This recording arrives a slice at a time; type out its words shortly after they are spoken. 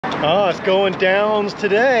Oh, it's going Downs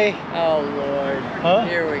today. Oh, Lord. Huh?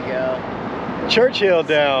 Here we go. Churchill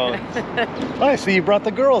Downs. I see you brought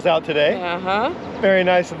the girls out today. Uh-huh. Very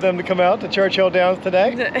nice of them to come out to Churchill Downs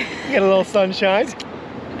today. Get a little sunshine.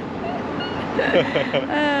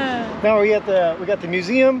 Now we got the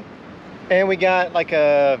museum, and we got like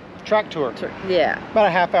a track tour. Yeah. About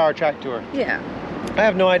a half-hour track tour. Yeah. I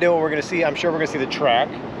have no idea what we're gonna see. I'm sure we're gonna see the track.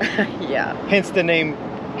 Yeah. Hence the name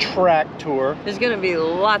track tour. There's gonna be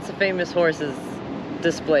lots of famous horses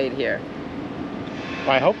displayed here.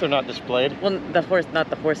 I hope they're not displayed. Well, not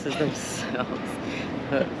the horses themselves,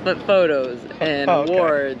 but photos and okay.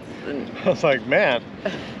 awards and I was like, man,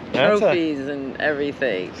 trophies and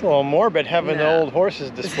everything. It's a little morbid having the old horses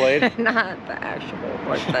displayed. Not the actual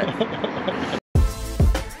horse.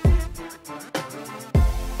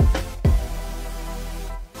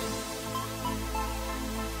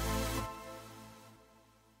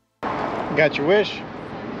 Got your wish.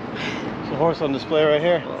 There's a horse on display right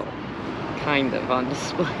here. Well, kind of on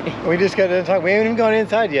display. We just got inside. We haven't even gone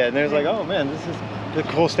inside yet. And there's like, oh man, this is the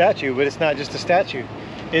cool statue. But it's not just a statue.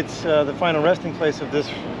 It's the final resting place of this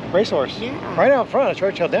racehorse. Yeah. Right out front of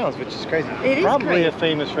Churchill Downs, which is crazy. It is probably crazy. A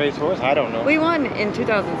famous racehorse. I don't know. We won in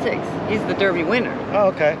 2006. He's the Derby winner. Oh,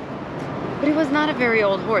 okay. But he was not a very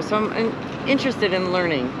old horse. So I'm interested in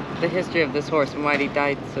learning the history of this horse and why he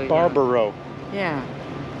died so young. Barbaro. Yeah.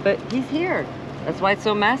 But he's here. That's why it's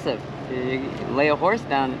so massive. You lay a horse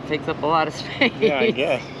down, it takes up a lot of space. Yeah, I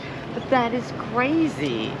guess. But that is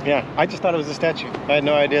crazy. Yeah, I just thought it was a statue. I had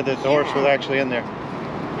no idea that the horse was actually in there.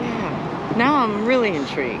 Yeah. Now I'm really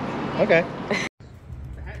intrigued. Okay.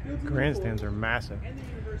 Grandstands are massive.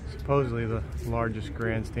 Supposedly the largest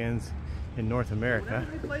grandstands in North America.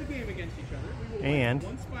 And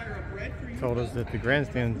told us that the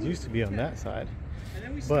grandstands used to be on that side,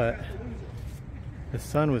 but the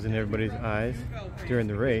sun was in everybody's eyes during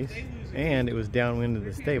the race, and it was downwind of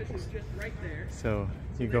the stables. So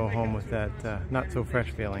you go home with that not so fresh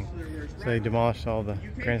feeling. So they demolished all the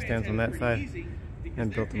grandstands on that side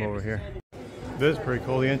and built them over here. This is pretty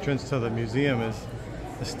cool. The entrance to the museum is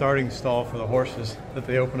the starting stall for the horses that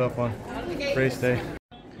they open up on race day.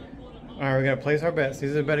 All right, we're gonna place our bets.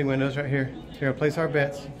 These are the betting windows right here. So we're gonna place our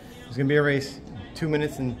bets. There's gonna be a race, 2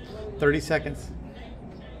 minutes and 30 seconds.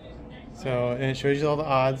 So, and it shows you all the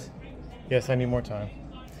odds. Yes, I need more time.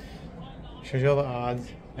 Shows you all the odds,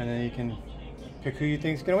 and then you can pick who you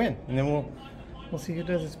think is gonna win, and then we'll see who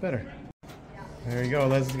does this better. There you go.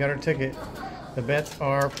 Leslie's got her ticket. The bets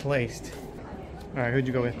are placed. All right, who'd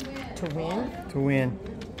you go with? To win? To win.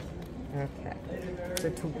 Okay.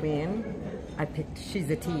 So to win, I picked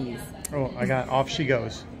She's a Tease. Oh, I got Off She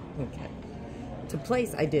Goes. Okay. To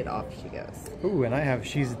place, I did Off She Goes. Ooh, and I have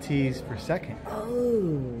She's a Tease for second.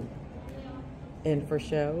 Oh. And for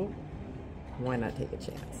show, why not take a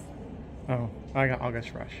chance? Oh, I'll go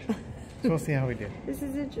Rush. So we'll see how we do. This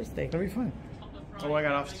is interesting. It'll be fun. Oh, I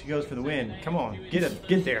got Off She Goes for the win. Come on, get it,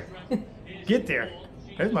 get there. Get there.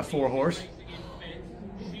 There's my 4 horse.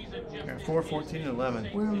 I got 4, 14, and 11.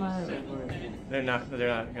 Where am I? They're not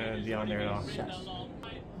gonna be on there at all.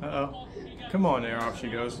 Uh-oh. Come on there, Off She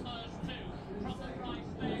Goes.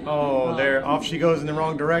 Oh, there, Off She Goes in the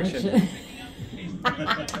wrong direction.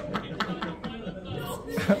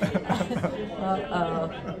 Uh-oh.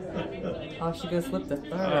 Off She Goes slipped the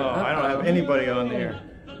third. Oh, I don't have anybody on there.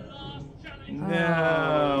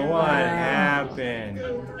 No, what happened?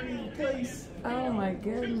 Oh my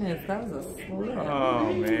goodness, that was a slip.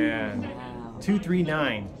 Oh man. Wow. 2, 3,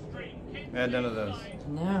 9. I had none of those.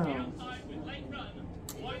 No.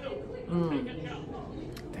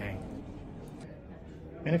 Dang.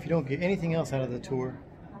 And if you don't get anything else out of the tour,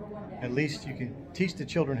 at least you can teach the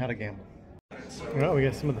children how to gamble. Well, we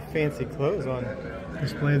got some of the fancy clothes on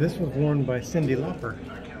display. This was worn by Cyndi Lauper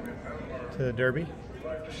to the Derby,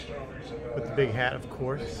 with the big hat, of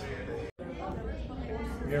course.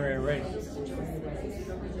 Get ready to race.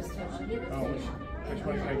 Oh, which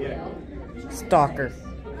one should I get? Stalker.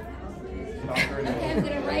 Stalker.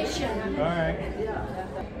 Consideration. All right.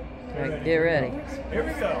 All right, get ready. Here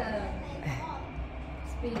we go.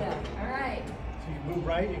 Speed up. All right. So you move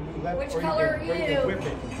right and move left. Which or color are or you you? can whip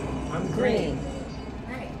it. I'm green.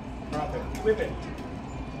 All right. Drop it. Whip it.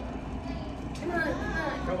 Come on, come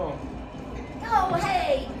Come on. on. Oh,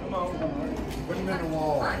 hey. Come on. Put him in the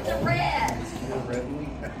wall. I'm the red. You're red.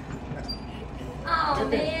 Oh,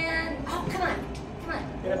 man. Oh, come on. Come on.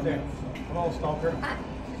 Get up there. Come on, Stalker.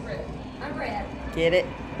 I'm red. Get it?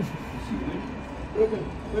 Whip it.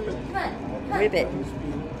 Whip it. Come on. Whip it.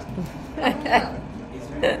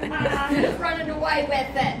 He's running away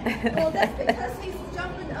with it. Well, that's because he's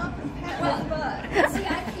jumping up and patting his butt. See, I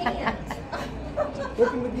can't.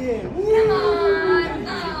 Book him again. Come on.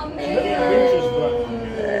 Oh, man.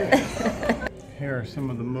 Here are some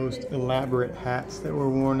of the most elaborate hats that were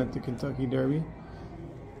worn at the Kentucky Derby.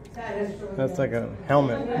 That's like a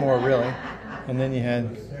helmet, more really. And then you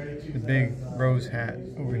had the big rose hat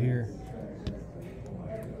over here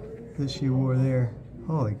that she wore there.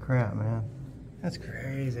 Holy crap, man. That's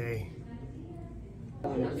crazy.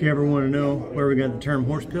 If you ever want to know where we got the term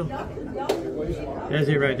horse pill, that's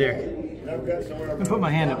it right there. I put my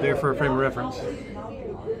hand up there for a frame of reference.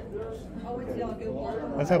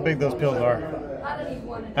 That's how big those pills are.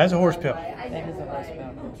 That's a horse pill.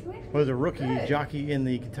 Was a rookie jockey in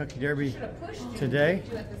the Kentucky Derby today.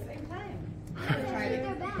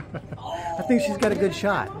 I think she's got a good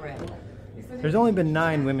shot. There's only been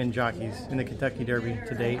 9 women jockeys in the Kentucky Derby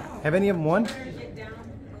to date. Have any of them won?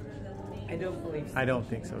 I don't believe so. I don't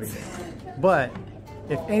think so either. But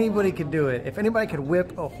if anybody could do it, if anybody could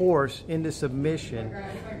whip a horse into submission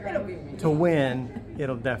to win,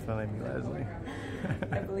 it'll definitely be Leslie.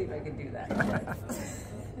 I believe I could do that.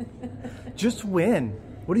 Just win.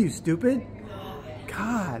 What are you, stupid?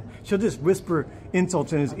 God. She'll just whisper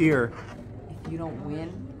insults in his ear. If you don't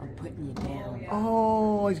win, I'm putting you down.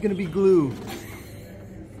 Oh, he's going to be glue.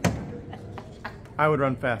 I would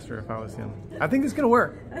run faster if I was him. I think it's going to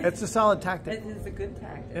work. It's a solid tactic. It is a good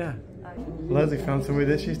tactic. Yeah. Leslie found somebody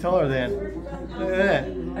that she's taller than. Look at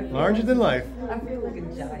that. Larger than life. I feel like a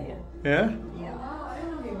giant. Yeah? Yeah.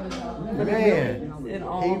 Man.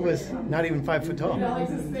 He was not even 5 foot tall. Yeah.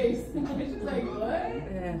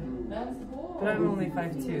 But I'm only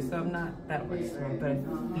 5'2", so I'm not that much strong, but I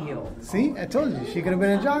feel. See? I told you. She could have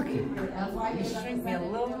been a jockey. You shrink me a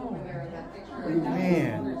little more.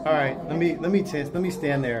 Man. All right. Let me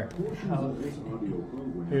stand there.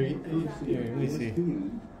 Here, let me see.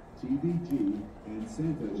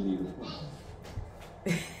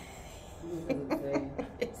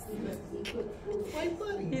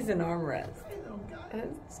 He's an arm rest.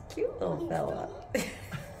 It's a cute little fella.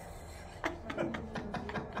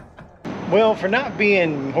 Well, for not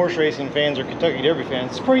being horse racing fans or Kentucky Derby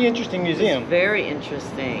fans, it's a pretty interesting museum. It's very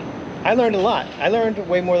interesting. I learned a lot. I learned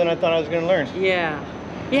way more than I thought I was going to learn. Yeah.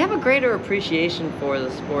 You have a greater appreciation for the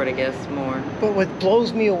sport, I guess, more. But what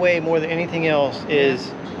blows me away more than anything else is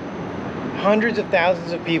hundreds of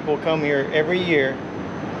thousands of people come here every year,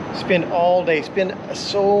 spend all day, spend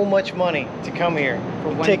so much money to come here.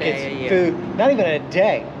 For one tickets, day a year. food, not even a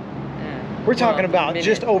day. We're talking about minutes.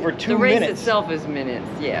 just over 2 minutes. The race itself is minutes,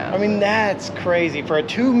 yeah. I mean, that's crazy. For a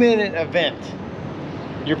 2-minute event,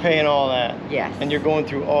 you're paying all that. Yes. And you're going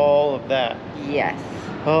through all of that. Yes.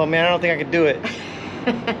 Oh man, I don't think I could do it.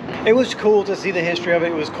 It was cool to see the history of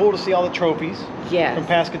it. It was cool to see all the trophies from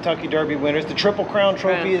past Kentucky Derby winners. The Triple Crown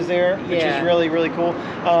trophy is there, which is really, really cool.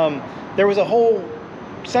 There was a whole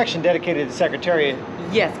section dedicated to the Secretariat.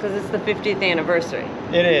 Yes, because it's the 50th anniversary.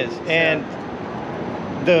 It is. So. And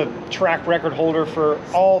the track record holder for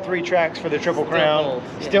all 3 tracks for the Triple Crown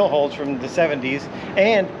still holds from the 70s.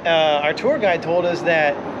 And our tour guide told us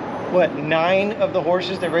that, 9 of the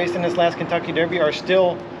horses that raced in this last Kentucky Derby are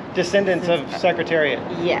still descendants of Secretariat.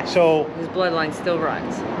 Yes. So his bloodline still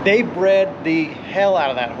runs. They bred the hell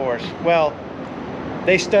out of that horse. Well,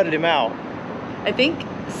 they studded him out. I think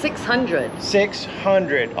 600.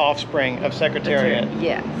 600 offspring of Secretariat.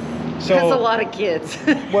 Yes. So that's a lot of kids.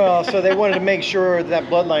 Well, so they wanted to make sure that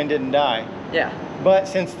bloodline didn't die. Yeah. But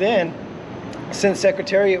since then, since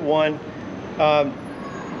Secretariat won,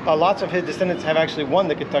 lots of his descendants have actually won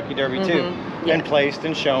the Kentucky Derby too, and placed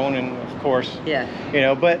and shown, and of course,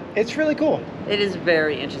 but it's really cool. It is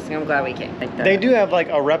very interesting. I'm glad we came. They do have like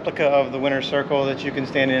a replica of the winner's circle that you can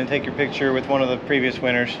stand in and take your picture with one of the previous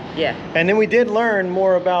winners. Yeah. And then we did learn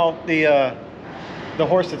more about the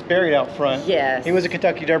horse that's buried out front. Yes. He was a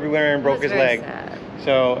Kentucky Derby winner and broke his leg. Sad.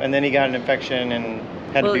 So, and then he got an infection and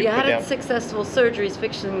had to be put down. Well, you had successful surgeries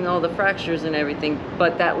fixing all the fractures and everything,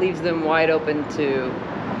 but that leaves them wide open to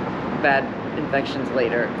bad infections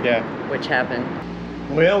later. Yeah. Which happened.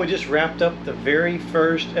 Well, we just wrapped up the very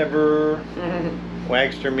first ever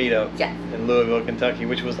Wagster meetup in Louisville, Kentucky,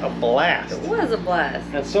 which was a blast. It was a blast.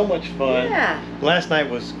 Had so much fun. Yeah. Last night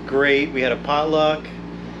was great. We had a potluck.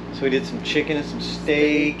 So we did some chicken and some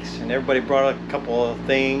steaks, and everybody brought a couple of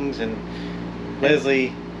things, and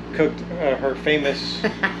Leslie cooked her famous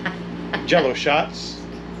Jello shots.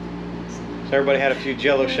 So everybody had a few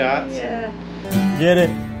Jello shots. Yeah. Get it.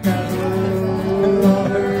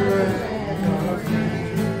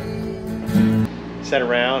 Sat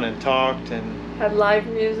around and talked and had live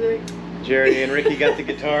music. Jerry and Ricky got the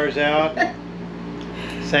guitars out,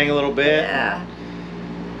 sang a little bit. Yeah.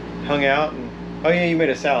 Hung out and oh yeah, you made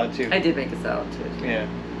a salad too. I did make a salad too. Yeah.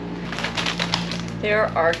 There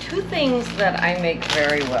are two things that I make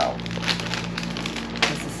very well.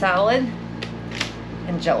 It's a salad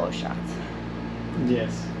and Jell-O shots.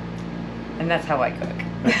 Yes. And that's how I cook.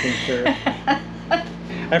 I concur.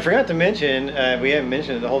 I forgot to mention, we haven't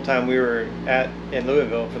mentioned it the whole time we were in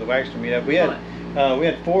Louisville for the Waggs meetup. We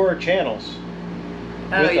had 4 channels.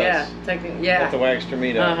 Oh with yeah, us yeah. at the Waggs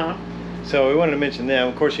meetup. So we wanted to mention them.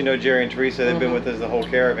 Of course, you know Jerry and Teresa. They've been with us the whole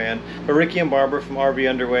caravan. But Ricky and Barbara from RV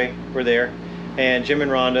Underway were there, and Jim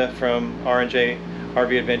and Rhonda from R&J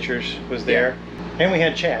RV Adventures was there, and we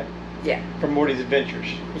had Chad. Yeah. From Morty's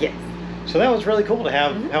Adventures. Yes. So that was really cool to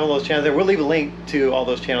have all those channels there. We'll leave a link to all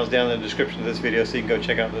those channels down in the description of this video, so you can go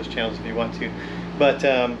check out those channels if you want to. But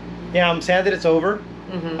yeah, I'm sad that it's over.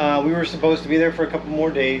 We were supposed to be there for a couple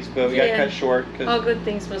more days, but we got cut short. All good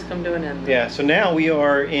things must come to an end. Yeah, so now we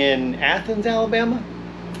are in Athens, Alabama.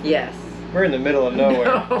 Yes. We're in the middle of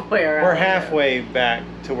nowhere. We're halfway back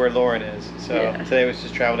to where Lauren is. So today was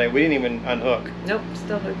just travel day. We didn't even unhook. Nope,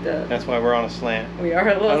 still hooked up. That's why we're on a slant. We are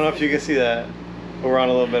a little. I don't know if you can see that, but we're on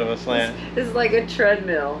a little bit of a slant. This is like a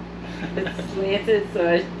treadmill. It's slanted,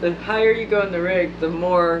 so the higher you go in the rig, the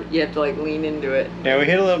more you have to like lean into it. Yeah, we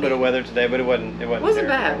hit a little bit of weather today, but it wasn't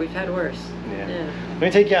bad. We've had worse. Yeah. Let me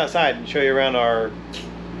take you outside and show you around our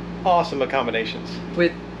awesome accommodations.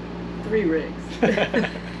 With 3 rigs. I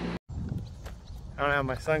don't have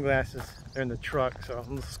my sunglasses. They're in the truck, so I'm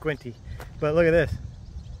a little squinty. But look at this.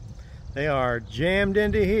 They are jammed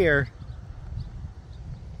into here.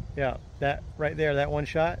 Yeah, that right there, that one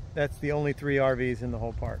shot, that's the only 3 RVs in the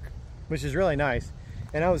whole park, which is really nice.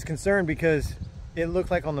 And I was concerned because it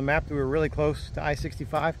looked like on the map that we were really close to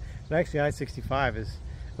I-65, but actually I-65 is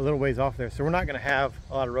a little ways off there. So we're not gonna have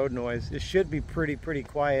a lot of road noise. It should be pretty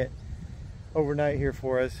quiet overnight here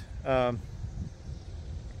for us.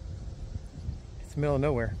 It's the middle of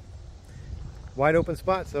nowhere. Wide open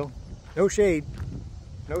spots though. No shade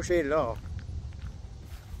at all.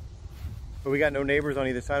 But we got no neighbors on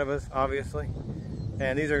either side of us, obviously.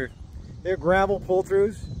 And they're gravel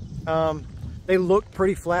pull-throughs. They look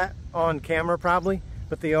pretty flat on camera probably,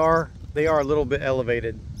 but they are a little bit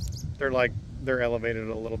elevated. They're elevated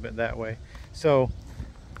a little bit that way. So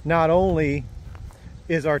not only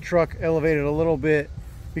is our truck elevated a little bit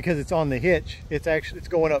because it's on the hitch, it's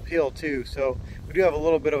going uphill too. So we do have a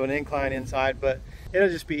little bit of an incline inside, but it'll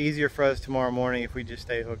just be easier for us tomorrow morning if we just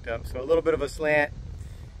stay hooked up. So a little bit of a slant.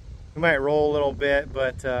 We might roll a little bit,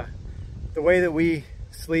 but the way that we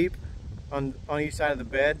sleep on each side of the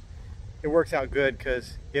bed, it works out good,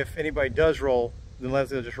 because if anybody does roll, then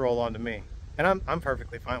Leslie will just roll onto me. And I'm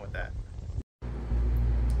perfectly fine with that.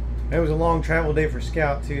 It was a long travel day for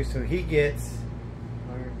Scout too, so he gets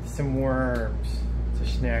some worms to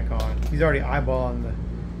snack on. He's already eyeballing the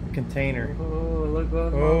container. Oh, look.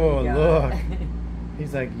 Oh, look.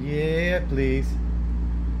 He's like, yeah, please.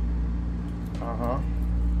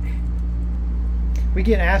 We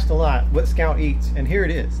get asked a lot what Scout eats, and here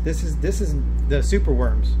it is. This is the super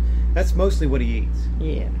worms. That's mostly what he eats.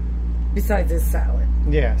 Yeah. Besides his salad.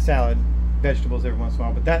 Yeah, salad, vegetables every once in a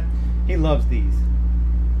while, but he loves these.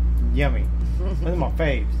 Yummy. Those are my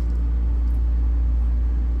faves.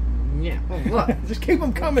 Yeah. Look. Just keep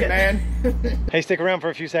them coming, man. Hey, stick around for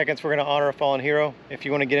a few seconds. We're going to honor a fallen hero. If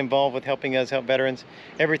you want to get involved with helping us help veterans,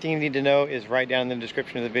 everything you need to know is right down in the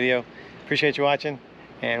description of the video. Appreciate you watching,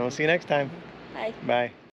 and we'll see you next time. Bye.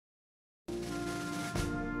 Bye.